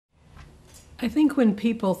I think when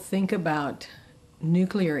people think about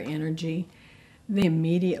nuclear energy, they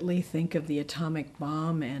immediately think of the atomic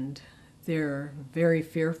bomb and they're very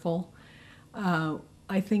fearful. Uh,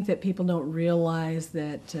 I think that people don't realize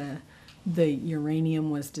that the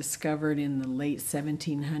uranium was discovered in the late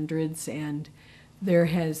 1700s, and there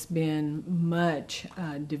has been much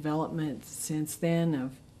development since then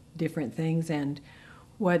of different things. And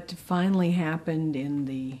what finally happened in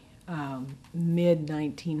the mid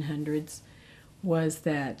 1900s was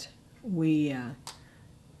that we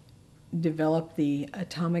developed the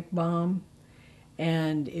atomic bomb,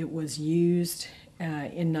 and it was used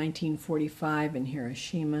in 1945 in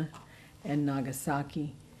Hiroshima and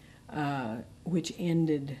Nagasaki, which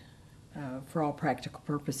ended, for all practical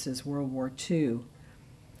purposes, World War II.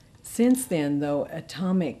 Since then, though,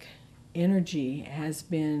 atomic energy has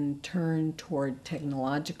been turned toward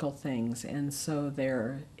technological things, and so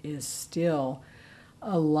there is still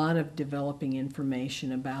a lot of developing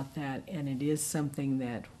information about that, and it is something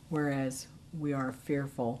that, whereas we are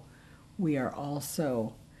fearful, we are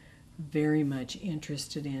also very much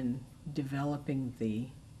interested in developing the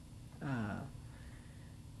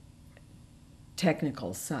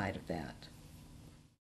technical side of that.